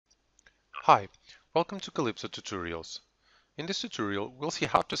Hi, welcome to Kalipso Tutorials. In this tutorial, we'll see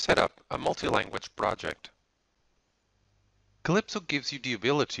how to set up a multi-language project. Kalipso gives you the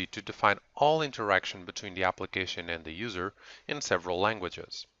ability to define all interaction between the application and the user in several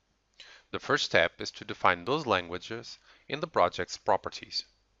languages. The first step is to define those languages in the project's properties.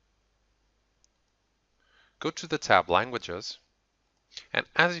 Go to the tab Languages, and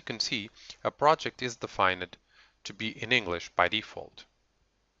as you can see, a project is defined to be in English by default.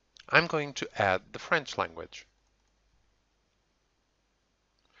 I'm going to add the French language.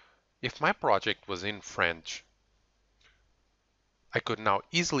 If my project was in French, I could now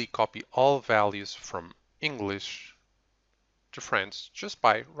easily copy all values from English to French just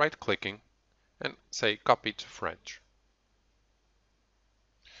by right-clicking and say copy to French.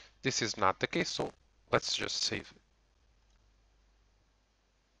 This is not the case, so let's just save it.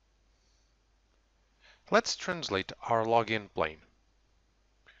 Let's translate our login plane.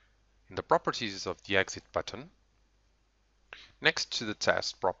 In the properties of the exit button, next to the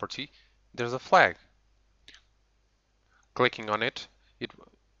test property, there's a flag. Clicking on it, it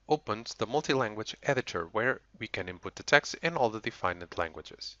opens the multi-language editor where we can input the text in all the defined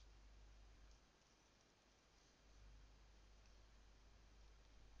languages.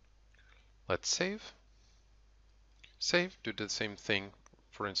 Let's save. Save, do the same thing,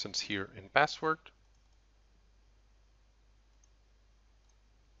 for instance, here in password.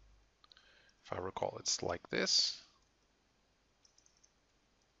 If I recall, it's like this.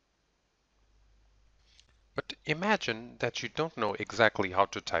 But imagine that you don't know exactly how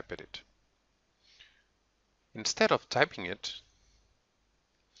to type it. Instead of typing it,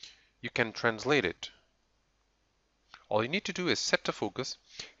 you can translate it. All you need to do is set the focus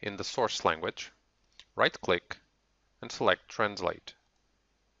in the source language, right-click, and select Translate.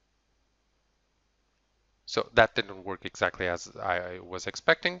 So that didn't work exactly as I was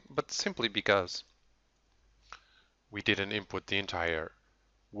expecting, but simply because we didn't input the entire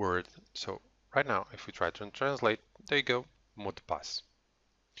word. So right now, if we try to translate, there you go, mot de passe.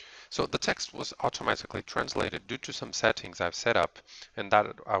 So the text was automatically translated due to some settings I've set up, and that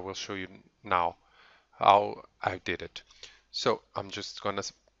I will show you now how I did it. So I'm just going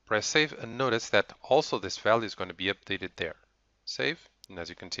to press save and notice that also this value is going to be updated there. Save, and as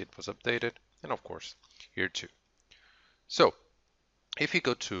you can see, it was updated, and of course, here too. So if you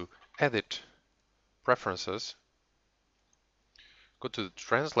go to Edit Preferences, go to the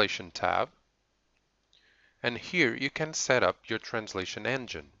Translation tab, and here you can set up your translation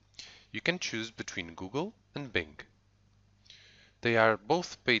engine. You can choose between Google and Bing. They are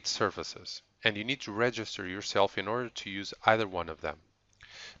both paid services, and you need to register yourself in order to use either one of them.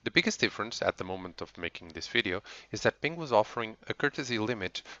 The biggest difference at the moment of making this video is that Bing was offering a courtesy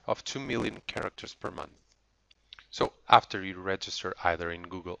limit of 2 million characters per month. So after you register either in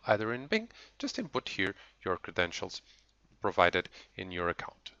Google, either in Bing, just input here your credentials provided in your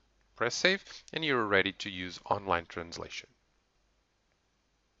account. Press save and you're ready to use online translation.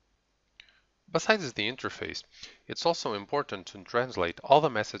 Besides the interface, it's also important to translate all the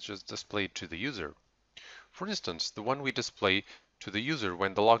messages displayed to the user. For instance, the one we display to the user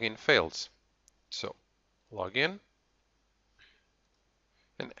when the login fails. So, login,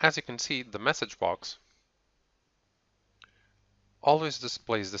 and as you can see, the message box always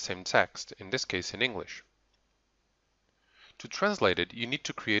displays the same text, in this case in English. To translate it, you need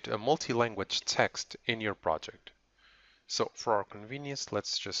to create a multi-language text in your project. So for our convenience,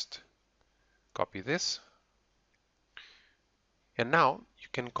 let's just copy this. And now you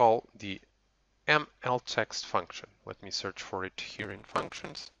can call the mltext function. Let me search for it here in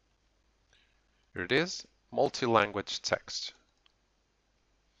functions. Here it is, multi-language text.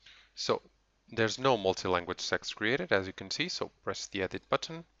 So there's no multi-language text created, as you can see. So press the edit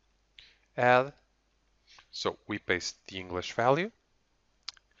button, add. So we paste the English value.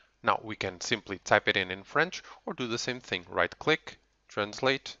 Now we can simply type it in French or do the same thing. Right click,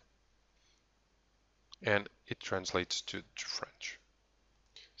 translate, and it translates to French.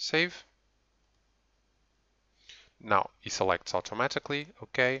 Save. Now it selects automatically.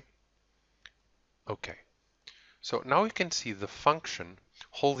 OK. OK. So now we can see the function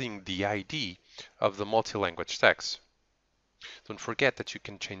holding the ID of the multi-language text. Don't forget that you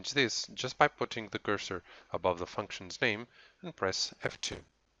can change this just by putting the cursor above the function's name and press F2.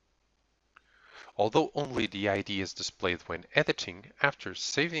 Although only the ID is displayed when editing, after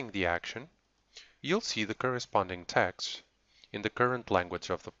saving the action, you'll see the corresponding text in the current language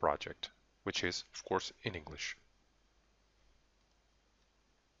of the project, which is, of course, in English.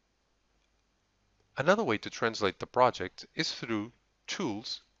 Another way to translate the project is through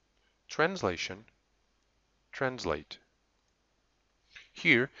Tools, Translation, Translate.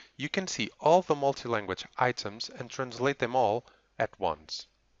 Here, you can see all the multi-language items and translate them all at once.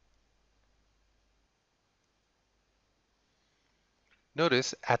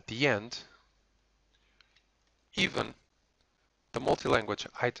 Notice at the end, even the multi-language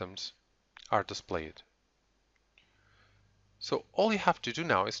items are displayed. So all you have to do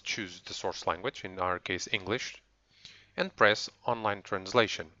now is choose the source language, in our case English, and press Online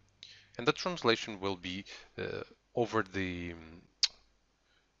Translation. And the translation will be over the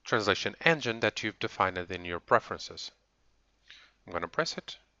translation engine that you've defined in your preferences. I'm going to press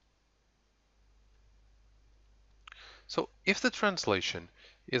it. So if the translation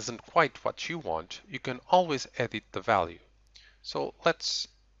isn't quite what you want, you can always edit the value. So let's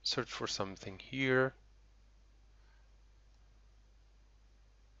search for something here.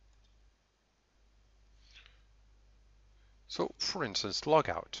 So for instance,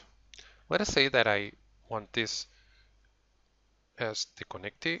 logout. Let us say that I want this as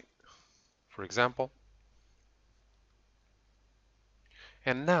déconnecté, for example.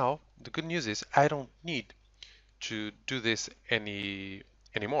 And now the good news is I don't need to do this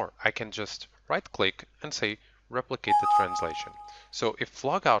anymore. I can just right click and say replicate the translation. So if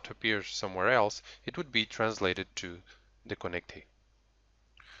logout appears somewhere else, it would be translated to déconnecté.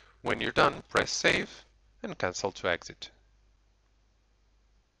 When you're done, press save and cancel to exit.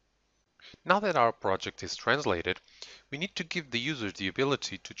 Now that our project is translated, we need to give the user the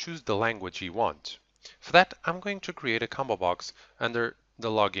ability to choose the language he wants. For that, I'm going to create a combo box under the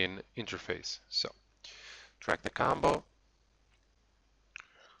login interface. So drag the combo,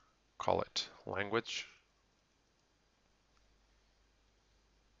 call it language,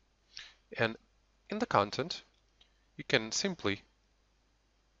 and in the content, you can simply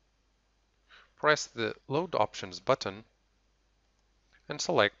press the Load Options button and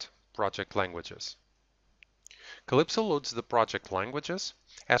select Project Languages. Kalipso loads the project languages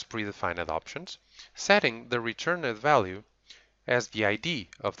as predefined options, setting the returned value as the ID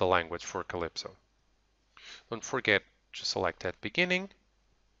of the language for Kalipso. Don't forget to select at beginning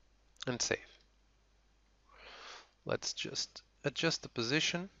and save. Let's just adjust the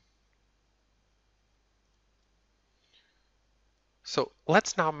position. So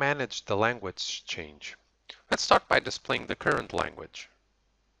let's now manage the language change. Let's start by displaying the current language.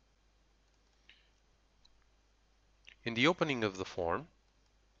 In the opening of the form,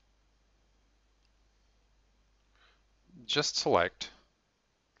 just select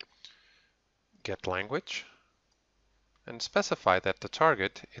Get Language and specify that the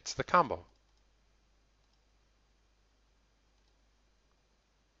target is the combo.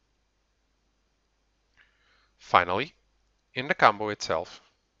 Finally, in the combo itself,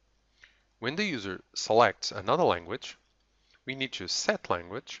 when the user selects another language, we need to set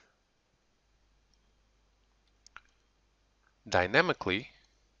language dynamically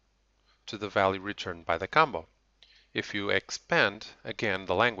to the value returned by the combo. If you expand again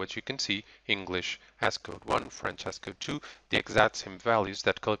the language, you can see English has code 1, French has code 2, the exact same values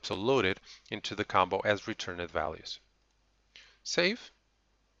that Kalipso loaded into the combo as returned values. Save.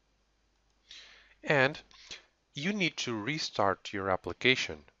 And you need to restart your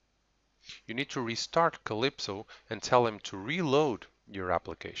application. You need to restart Kalipso and tell him to reload your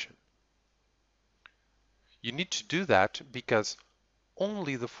application. You need to do that because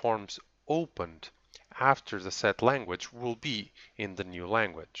only the forms opened after the set language will be in the new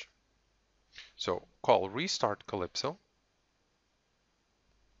language. So call restart Kalipso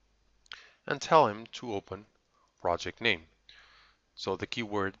and tell him to open project name. So the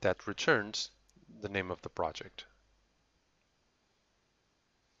keyword that returns the name of the project.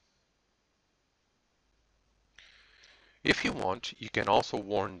 If you want, you can also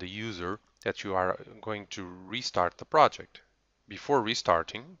warn the user that you are going to restart the project. Before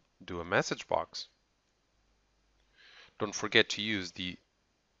restarting, do a message box. Don't forget to use the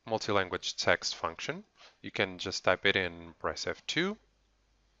multi-language text function. You can just type it in and press F2.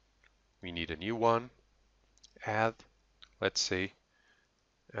 We need a new one. Add, let's say,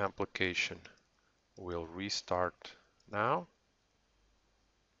 application will restart now.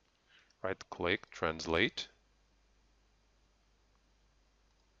 Right click, translate.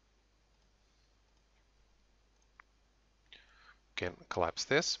 Can collapse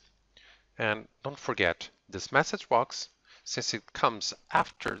this. And don't forget, this message box, since it comes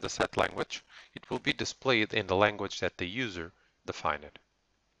after the set language, it will be displayed in the language that the user defined.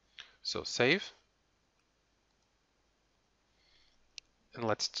 So save, and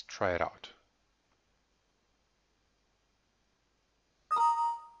let's try it out.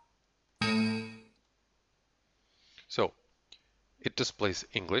 So it displays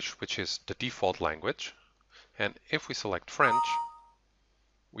English, which is the default language. And if we select French,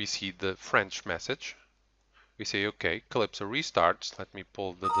 we see the French message. We say, okay, Kalipso restarts. Let me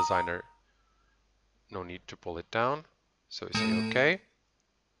pull the designer. No need to pull it down. So we say, okay.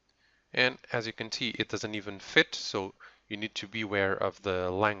 And as you can see, it doesn't even fit. So you need to be aware of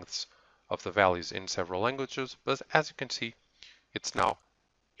the lengths of the values in several languages. But as you can see, it's now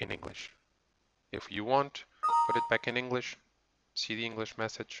in English. If you want, put it back in English. See the English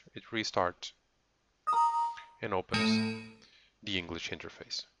message. It restarts and opens the English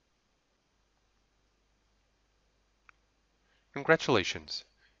interface. Congratulations!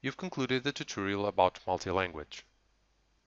 You've concluded the tutorial about multilanguage.